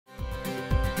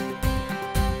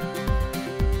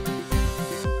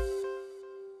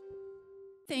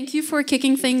Thank you for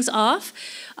kicking things off.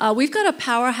 We've got a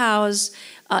powerhouse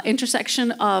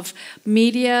intersection of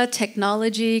media,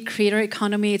 technology, creator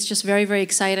economy. It's just very, very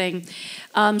exciting. So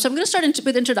I'm going to start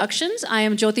with introductions. I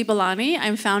am Jyoti Balani.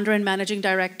 I'm founder and managing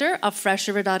director of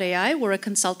FreshRiver.ai. We're a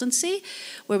consultancy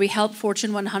where we help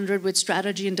Fortune 100 with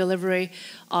strategy and delivery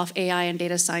of AI and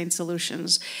data science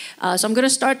solutions. So I'm going to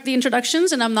start the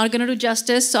introductions, and I'm not going to do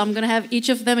justice, so I'm going to have each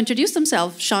of them introduce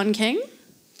themselves. Sean King.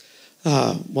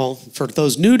 Well, for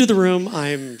those new to the room,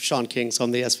 I'm Sean King, so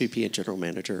I'm the SVP and General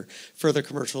Manager for the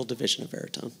commercial division of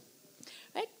Veritone.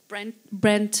 Right,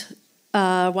 Brent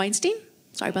Weinstein.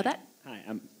 Sorry about that. Hi,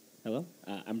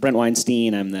 I'm Brent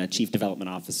Weinstein. I'm the Chief Development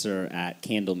Officer at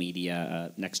Candle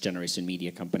Media, a next-generation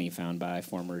media company founded by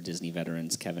former Disney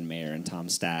veterans Kevin Mayer and Tom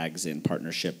Staggs in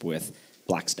partnership with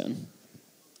Blackstone.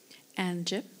 And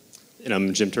Jim. And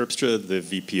I'm Jim Terpstra, the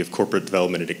VP of Corporate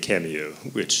Development at Cameo,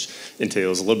 which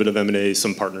entails a little bit of M&A,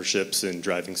 some partnerships, and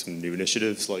driving some new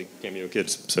initiatives like Cameo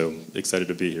Kids. So excited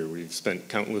to be here. We've spent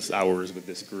countless hours with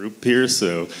this group here,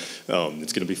 so it's going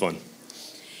to be fun.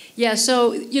 Yeah,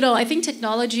 so, I think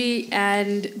technology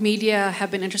and media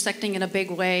have been intersecting in a big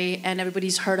way, and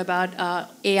everybody's heard about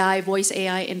AI, voice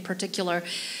AI in particular.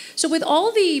 So with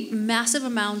all the massive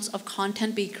amounts of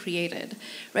content being created,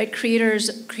 right, creator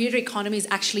economy is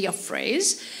actually a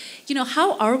phrase.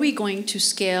 How are we going to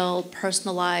scale,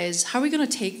 personalize? How are we going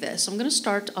to take this? So I'm going to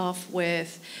start off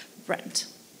with Brent.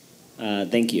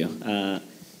 Thank you.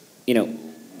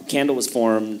 Candle was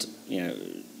formed,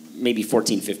 maybe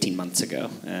 14, 15 months ago.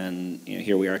 And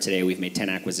here we are today. We've made 10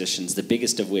 acquisitions, the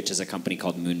biggest of which is a company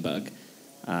called Moonbug,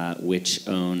 which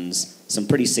owns some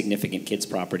pretty significant kids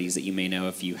properties that you may know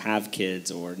if you have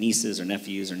kids or nieces or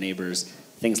nephews or neighbors,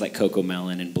 things like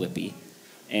CoComelon and Blippi.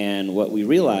 And what we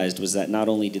realized was that not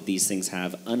only did these things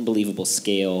have unbelievable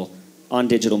scale on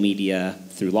digital media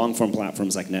through long-form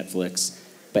platforms like Netflix,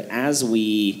 but as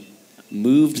we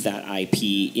moved that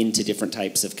IP into different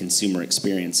types of consumer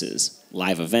experiences,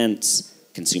 live events,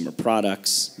 consumer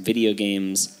products, video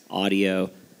games, audio,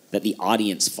 that the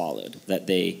audience followed, that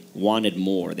they wanted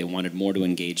more to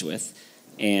engage with.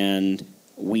 And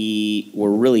we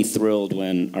were really thrilled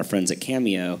when our friends at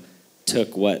Cameo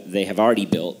took what they have already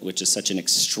built, which is such an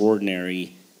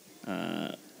extraordinary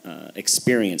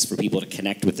experience for people to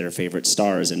connect with their favorite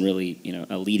stars and really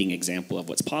a leading example of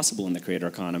what's possible in the creator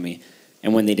economy.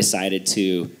 And when they decided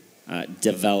to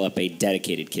develop a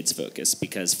dedicated kids focus,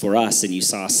 because for us, and you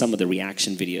saw some of the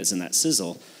reaction videos in that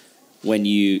sizzle, when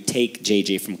you take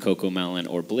JJ from CoComelon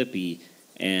or Blippi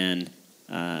and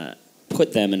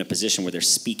put them in a position where they're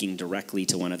speaking directly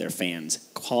to one of their fans,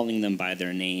 calling them by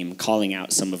their name, calling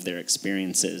out some of their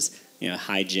experiences,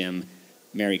 hi Jim,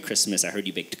 Merry Christmas, I heard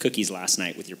you baked cookies last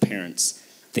night with your parents.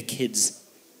 The kids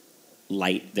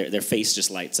their face just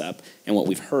lights up. And what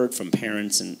we've heard from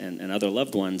parents and other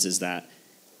loved ones is that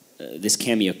this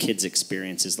Cameo Kids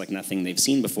experience is like nothing they've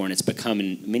seen before, and it's become,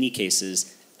 in many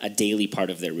cases, a daily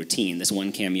part of their routine. This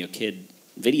one Cameo Kid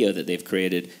video that they've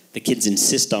created, the kids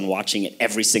insist on watching it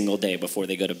every single day before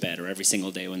they go to bed or every single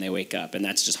day when they wake up. And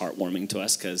that's just heartwarming to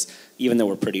us because even though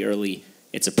we're pretty early,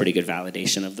 it's a pretty good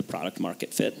validation of the product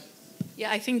market fit.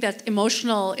 Yeah, I think that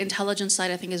emotional intelligence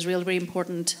side, I think, is really, really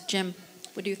important. Jim,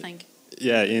 what do you think?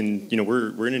 Yeah,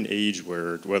 we're in an age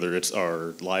where whether it's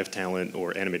our live talent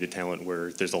or animated talent,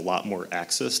 where there's a lot more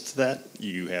access to that.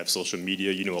 You have social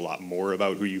media, you know a lot more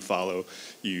about who you follow.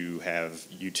 You have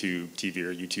YouTube TV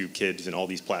or YouTube Kids and all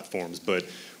these platforms. But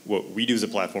what we do as a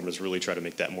platform is really try to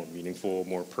make that more meaningful,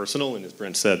 more personal. And as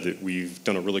Brent said, that we've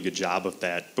done a really good job of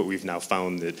that, but we've now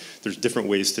found that there's different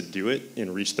ways to do it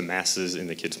and reach the masses in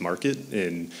the kids market.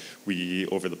 And we,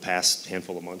 over the past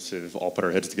handful of months, have all put our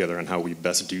heads together on how we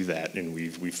best do that. And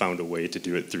we've found a way to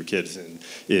do it through kids. And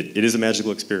it is a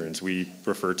magical experience. We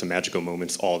refer to magical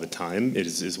moments all the time. It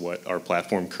is what our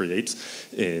platform creates.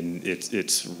 And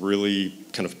it's really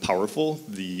kind of powerful,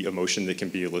 the emotion that can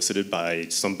be elicited by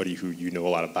somebody who you know a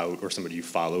lot about or somebody you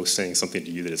follow saying something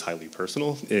to you that is highly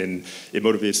personal. And it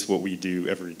motivates what we do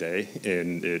every day.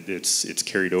 And it's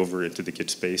carried over into the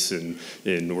kids space. And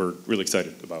we're really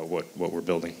excited about what we're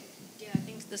building. Yeah, I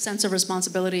think the sense of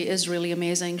responsibility is really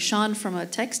amazing. Sean, from a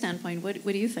tech standpoint, what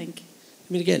do you think?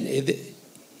 I mean, again,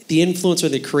 the influencer,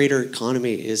 the creator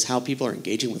economy is how people are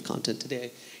engaging with content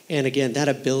today. And again, that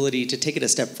ability to take it a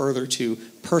step further, to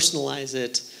personalize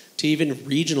it, to even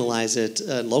regionalize it,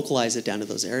 localize it down to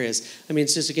those areas. I mean,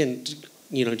 it's just, again,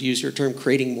 to use your term,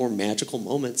 creating more magical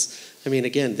moments. I mean,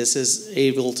 again, this is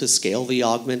able to scale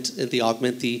augment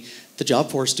the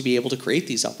job force to be able to create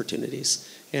these opportunities.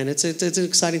 And it's an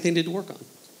exciting thing to work on.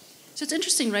 So it's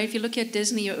interesting, right? If you look at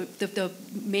Disney, the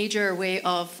major way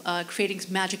of creating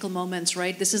magical moments,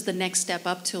 right? This is the next step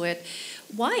up to it.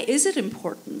 Why is it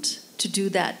important to do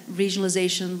that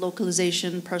regionalization,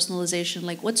 localization, personalization?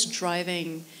 Like, what's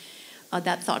driving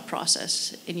that thought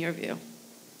process in your view?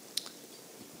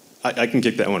 I can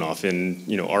kick that one off.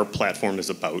 And our platform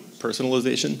is about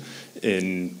personalization,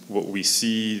 and what we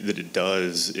see that it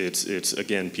does, it's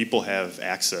again, people have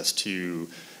access to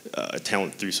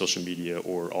talent through social media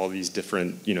or all these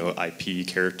different IP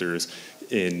characters.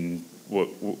 In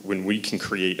when we can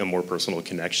create a more personal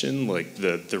connection, like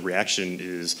the reaction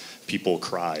is people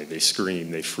cry, they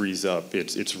scream, they freeze up.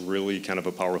 It's really kind of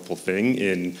a powerful thing.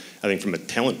 And I think from a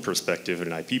talent perspective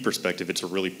and an IP perspective, it's a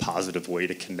really positive way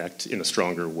to connect in a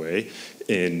stronger way.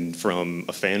 And from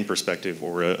a fan perspective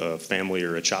or a family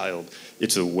or a child,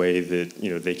 it's a way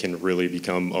that they can really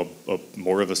become a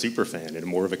more of a super fan and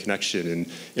more of a connection.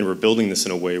 And we're building this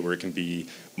in a way where it can be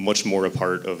much more a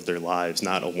part of their lives,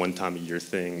 not a one-time-a-year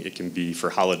thing. It can be for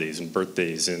holidays and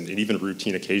birthdays and even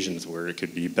routine occasions where it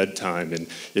could be bedtime. And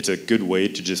it's a good way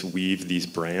to just weave these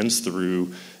brands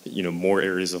through more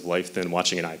areas of life than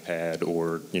watching an iPad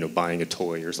or buying a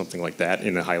toy or something like that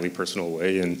in a highly personal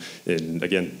way. And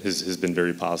again, has been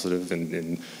very positive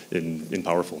and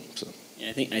powerful. So.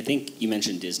 Yeah, I think you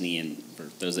mentioned Disney, and for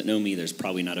those that know me, there's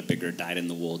probably not a bigger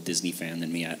dyed-in-the-wool Disney fan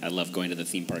than me. I love going to the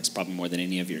theme parks probably more than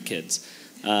any of your kids.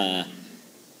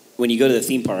 When you go to the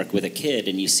theme park with a kid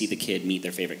and you see the kid meet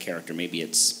their favorite character, maybe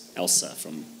it's Elsa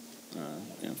from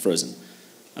Frozen,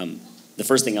 the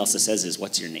first thing Elsa says is,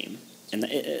 "What's your name?" And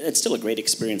it's still a great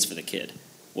experience for the kid.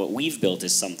 What we've built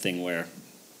is something where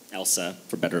Elsa,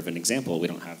 for better of an example, we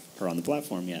don't have her on the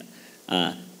platform yet,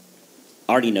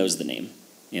 already knows the name.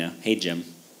 Hey Jim,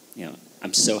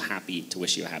 I'm so happy to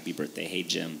wish you a happy birthday. Hey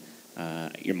Jim,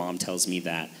 your mom tells me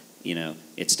that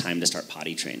it's time to start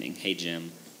potty training. Hey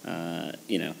Jim,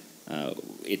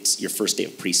 it's your first day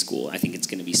of preschool. I think it's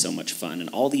going to be so much fun. And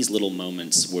all these little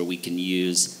moments where we can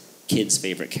use kids'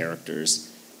 favorite characters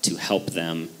to help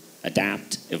them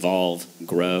adapt, evolve,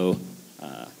 grow,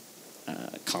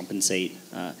 compensate.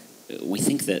 We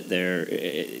think that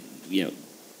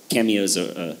Cameo's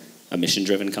a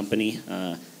mission-driven company.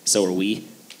 So are we.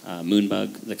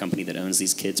 Moonbug, the company that owns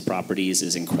these kids' properties,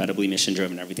 is incredibly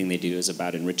mission-driven. Everything they do is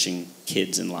about enriching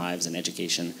kids and lives and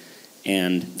education.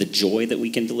 And the joy that we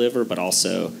can deliver, but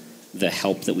also the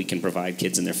help that we can provide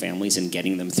kids and their families in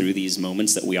getting them through these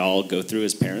moments that we all go through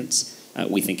as parents,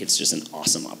 we think it's just an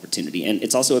awesome opportunity. And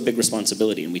it's also a big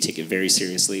responsibility, and we take it very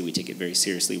seriously. We take it very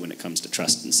seriously when it comes to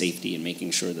trust and safety and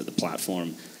making sure that the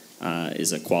platform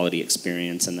is a quality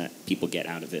experience and that people get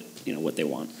out of it what they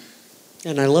want.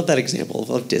 And I love that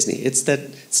example of Disney. It's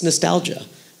nostalgia.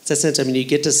 It's that sense, you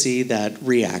get to see that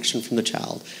reaction from the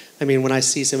child. When I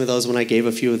see some of those, when I gave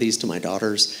a few of these to my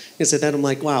daughters, and said that, I'm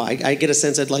like, wow, I get a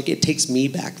sense that it takes me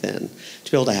back then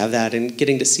to be able to have that, and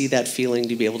getting to see that feeling,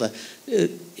 to be able to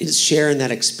share in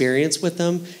that experience with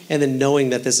them, and then knowing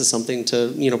that this is something,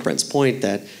 to Brent's point,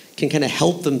 that can kind of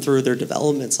help them through their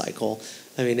development cycle.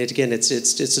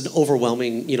 It's an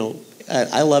overwhelming,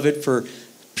 I love it for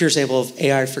pure example of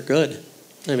AI for good.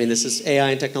 This is AI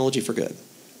and technology for good.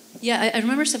 Yeah, I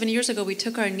remember 7 years ago, we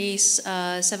took our niece,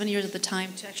 7 years at the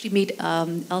time, to actually meet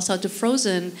Elsa to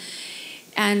Frozen.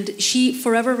 And she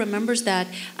forever remembers that.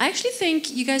 I actually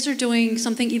think you guys are doing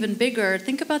something even bigger.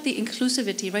 Think about the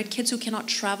inclusivity, right? Kids who cannot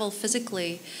travel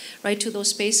physically, right, to those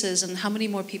spaces, and how many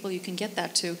more people you can get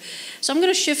that to. So I'm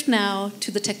going to shift now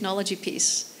to the technology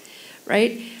piece,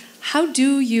 right? How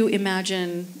do you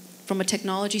imagine, from a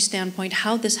technology standpoint,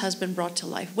 how this has been brought to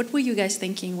life? What were you guys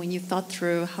thinking when you thought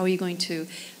through how are you going to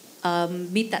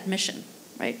meet that mission,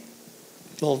 right?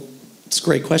 Well, it's a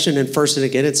great question. And first, and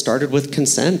again, it started with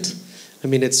consent.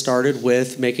 It started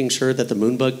with making sure that the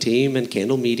Moonbug team and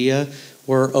Candle Media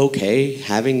were okay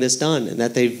having this done, and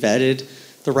that they vetted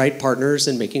the right partners,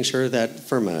 and making sure that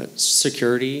from a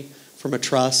security, from a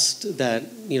trust, that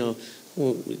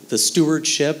the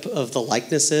stewardship of the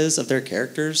likenesses of their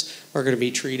characters are going to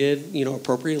be treated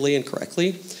appropriately and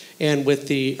correctly, and with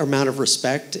the amount of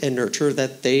respect and nurture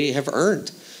that they have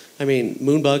earned.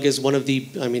 Moonbug is one of the,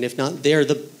 if not, they're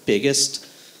the biggest,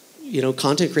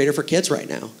 content creator for kids right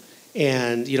now.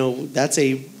 And, that's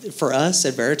for us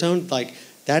at Veritone,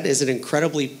 that is an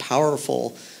incredibly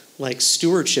powerful,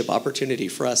 stewardship opportunity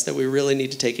for us that we really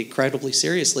need to take incredibly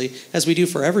seriously, as we do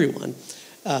for everyone.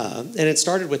 And it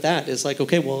started with that. It's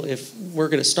okay, well, if we're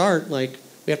going to start, we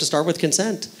have to start with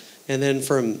consent. And then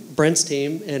from Brent's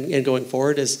team and going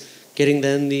forward is getting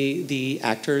then the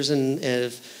actors and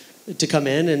to come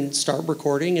in and start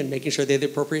recording and making sure they have the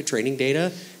appropriate training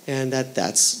data and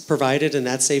that's provided and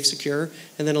that's safe, secure,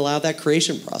 and then allow that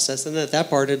creation process. And that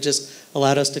part, it just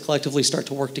allowed us to collectively start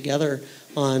to work together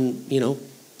on,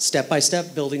 step by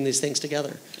step building these things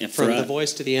together. Yeah, from the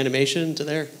voice to the animation to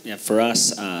there. Yeah, for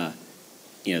us,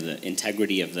 the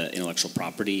integrity of the intellectual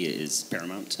property is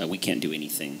paramount. We can't do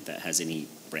anything that has any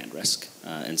brand risk.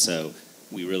 And so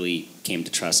we really came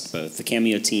to trust both the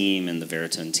Cameo team and the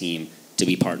Veritone team to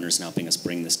be partners in helping us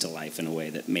bring this to life in a way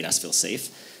that made us feel safe.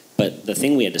 But the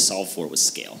thing we had to solve for was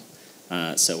scale.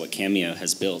 So what Cameo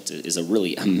has built is a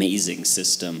really amazing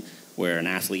system where an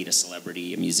athlete, a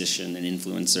celebrity, a musician, an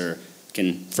influencer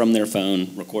can, from their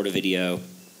phone, record a video,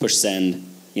 push send,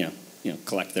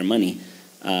 collect their money.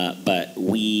 But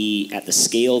we, at the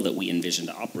scale that we envisioned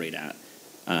to operate at,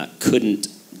 couldn't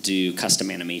do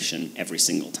custom animation every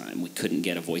single time. We couldn't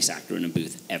get a voice actor in a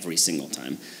booth every single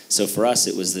time. So for us,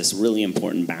 it was this really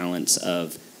important balance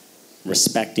of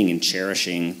respecting and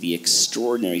cherishing the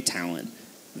extraordinary talent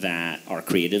that our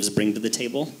creatives bring to the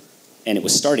table. And it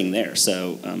was starting there.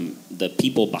 So the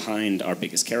people behind our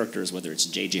biggest characters, whether it's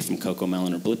JJ from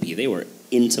CoComelon or Blippi, they were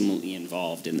intimately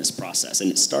involved in this process.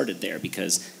 And it started there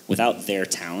because without their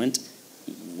talent,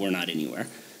 we're not anywhere.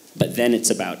 But then it's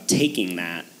about taking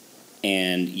that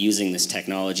and using this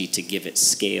technology to give it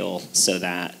scale so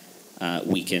that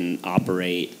we can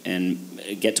operate and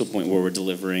get to a point where we're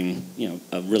delivering,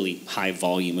 a really high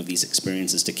volume of these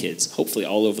experiences to kids, hopefully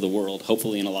all over the world,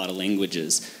 hopefully in a lot of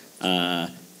languages.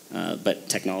 But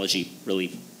technology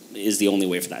really is the only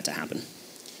way for that to happen.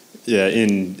 Yeah,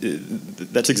 and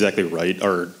that's exactly right.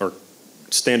 Our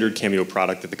standard Cameo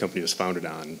product that the company was founded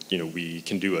on, we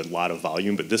can do a lot of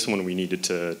volume, but this one we needed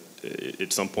to,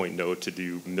 at some point, know to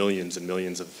do millions and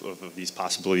millions of these,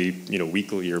 possibly,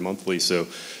 weekly or monthly. So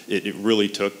it really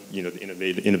took,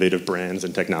 the innovative brands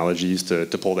and technologies to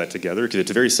pull that together, because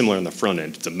it's very similar on the front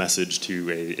end. It's a message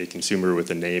to a consumer with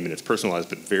a name, and it's personalized,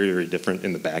 but very, very different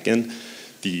in the back end.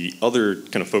 The other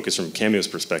kind of focus from Cameo's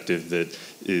perspective that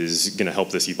is going to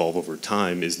help this evolve over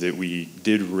time is that we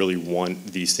did really want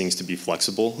these things to be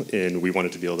flexible, and we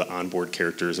wanted to be able to onboard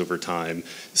characters over time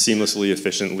seamlessly,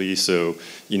 efficiently. So,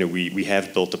 we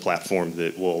have built a platform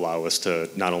that will allow us to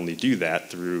not only do that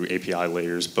through API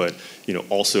layers, but,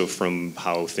 also from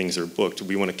how things are booked.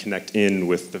 We want to connect in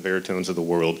with the Veritones of the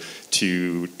world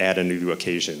to add a new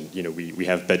occasion. We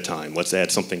have bedtime. Let's add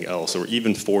something else, or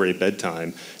even for a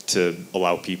bedtime to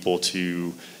allow people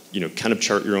to, kind of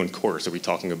chart your own course. Are we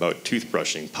talking about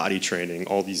toothbrushing, potty training,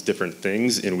 all these different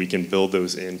things, and we can build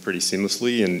those in pretty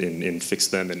seamlessly and fix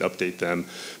them and update them,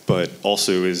 but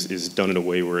also is done in a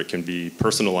way where it can be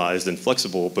personalized and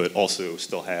flexible, but also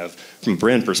still have, from a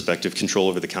brand perspective, control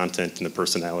over the content and the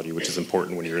personality, which is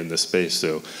important when you're in this space.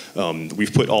 So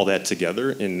we've put all that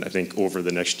together, and I think over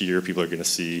the next year, people are going to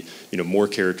see, more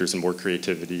characters and more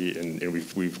creativity, and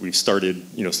we've started,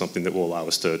 something that will allow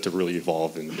us to really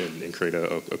evolve and create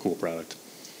a cool product.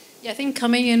 Yeah, I think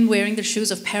coming in wearing the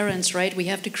shoes of parents, right? We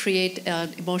have to create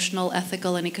an emotional,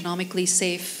 ethical, and economically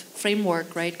safe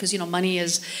framework, right? Because money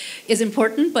is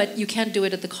important, but you can't do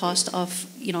it at the cost of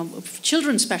of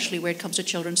children, especially where it comes to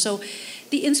children. So,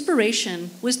 the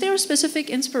inspiration, was there a specific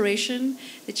inspiration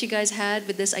that you guys had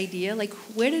with this idea? Like,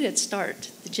 where did it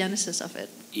start? The genesis of it?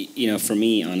 For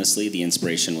me, honestly, the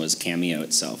inspiration was Cameo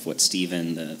itself. What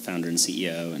Steven, the founder and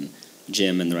CEO, and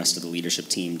Jim and the rest of the leadership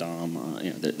team, Dom,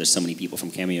 there's so many people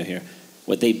from Cameo here.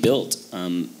 What they built,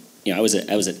 I was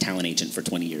a talent agent for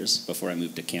 20 years before I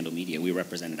moved to Candle Media. We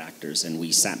represented actors, and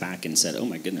we sat back and said, oh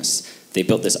my goodness, they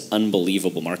built this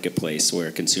unbelievable marketplace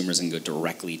where consumers can go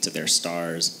directly to their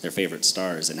stars, their favorite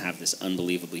stars, and have this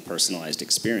unbelievably personalized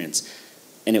experience.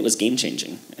 And it was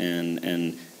game-changing,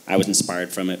 and I was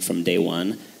inspired from it from day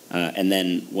one. And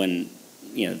then when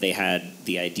they had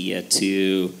the idea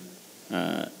to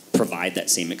provide that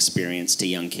same experience to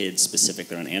young kids,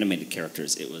 specifically on animated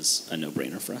characters, it was a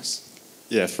no-brainer for us.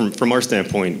 Yeah, from our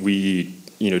standpoint, we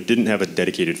didn't have a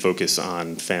dedicated focus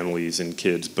on families and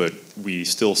kids, but we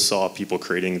still saw people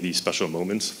creating these special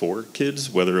moments for kids,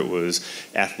 whether it was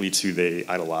athletes who they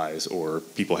idolize, or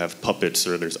people have puppets,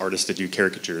 or there's artists that do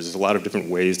caricatures. There's a lot of different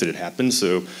ways that it happens.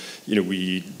 So,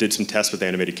 we did some tests with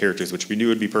animated characters, which we knew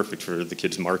would be perfect for the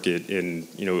kids market. And,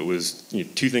 it was,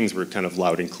 two things were kind of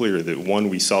loud and clear. That one,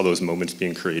 we saw those moments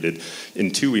being created.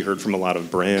 And two, we heard from a lot of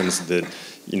brands that,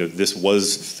 this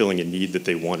was filling a need that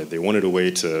they wanted. They wanted a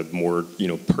way to more,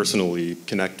 personally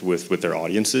connect with their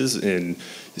audiences, and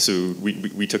so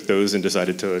we took those and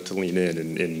decided to lean in.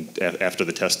 And after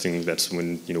the testing, that's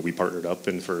when we partnered up,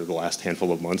 and for the last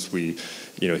handful of months, we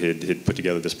had put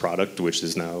together this product, which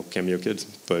is now Cameo Kids.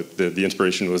 But the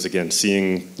inspiration was, again,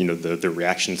 seeing the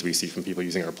reactions we see from people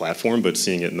using our platform, but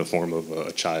seeing it in the form of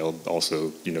a child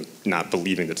also not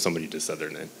believing that somebody just said their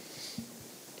name.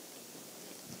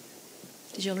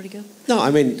 Did you already go? No, I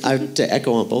mean, to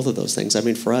echo on both of those things. I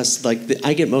mean, for us,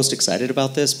 I get most excited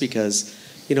about this because,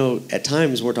 at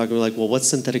times we're talking like, well, what's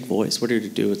synthetic voice? What are you to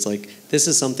do? It's like, this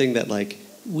is something that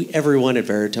everyone at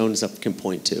Veritone can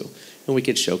point to, and we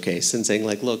could showcase and saying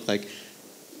look,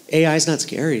 AI is not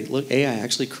scary. Look, AI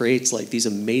actually creates these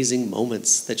amazing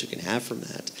moments that you can have from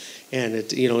that, and and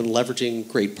leveraging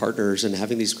great partners and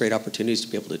having these great opportunities to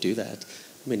be able to do that.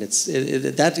 I mean, it's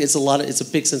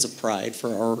a big sense of pride for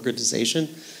our organization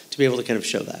to be able to kind of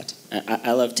show that.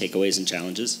 I love takeaways and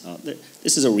challenges.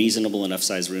 This is a reasonable enough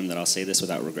size room that I'll say this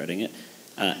without regretting it.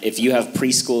 If you have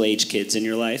preschool age kids in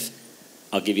your life,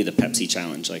 I'll give you the Pepsi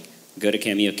challenge. Go to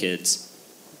Cameo Kids,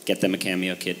 get them a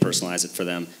Cameo Kid, personalize it for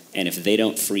them, and if they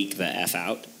don't freak the F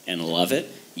out and love it,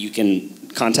 you can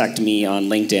contact me on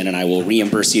LinkedIn and I will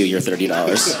reimburse you your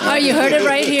 $30. Oh, you heard it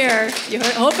right here.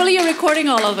 Hopefully you're recording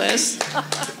all of this.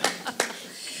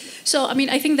 So, I mean,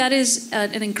 I think that is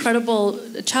an incredible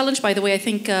challenge, by the way. I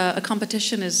think a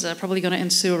competition is probably going to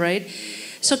ensue, right?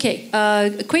 So, okay,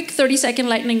 a quick 30-second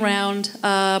lightning round.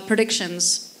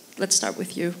 Predictions. Let's start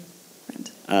with you,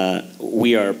 Brent.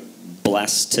 We are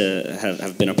blessed to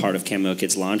have been a part of Cameo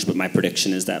Kids launch, but my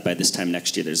prediction is that by this time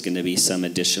next year, there's going to be some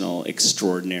additional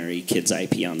extraordinary kids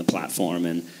IP on the platform,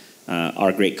 and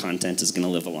our great content is going to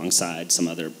live alongside some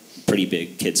other pretty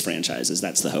big kids franchises.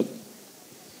 That's the hope.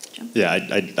 Yeah,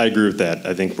 I agree with that.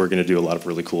 I think we're going to do a lot of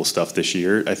really cool stuff this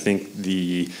year. I think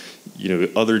the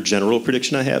other general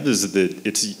prediction I have is that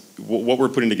it's what we're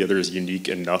putting together is unique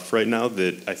enough right now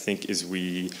that I think as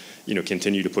we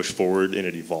continue to push forward and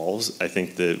it evolves, I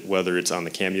think that whether it's on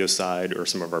the Cameo side or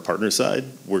some of our partner side,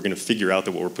 we're going to figure out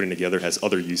that what we're putting together has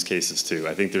other use cases too.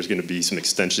 I think there's going to be some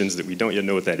extensions that we don't yet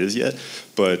know what that is yet,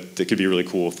 but that could be really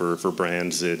cool for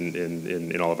brands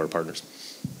and all of our partners.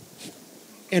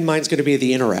 And mine's going to be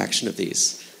the interaction of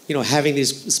these. Having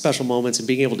these special moments and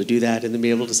being able to do that, and then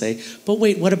be able to say, but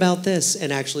wait, what about this?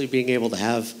 And actually being able to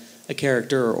have a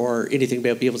character or anything, be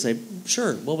able to say,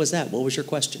 sure, what was that? What was your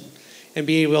question? And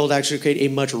be able to actually create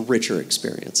a much richer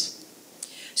experience.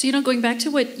 So, going back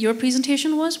to what your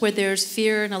presentation was, where there's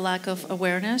fear and a lack of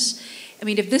awareness, I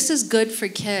mean, if this is good for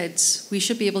kids, we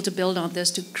should be able to build on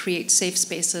this to create safe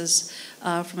spaces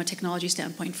from a technology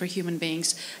standpoint for human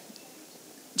beings.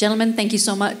 Gentlemen, thank you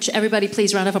so much. Everybody,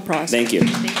 please, round of applause. Thank you.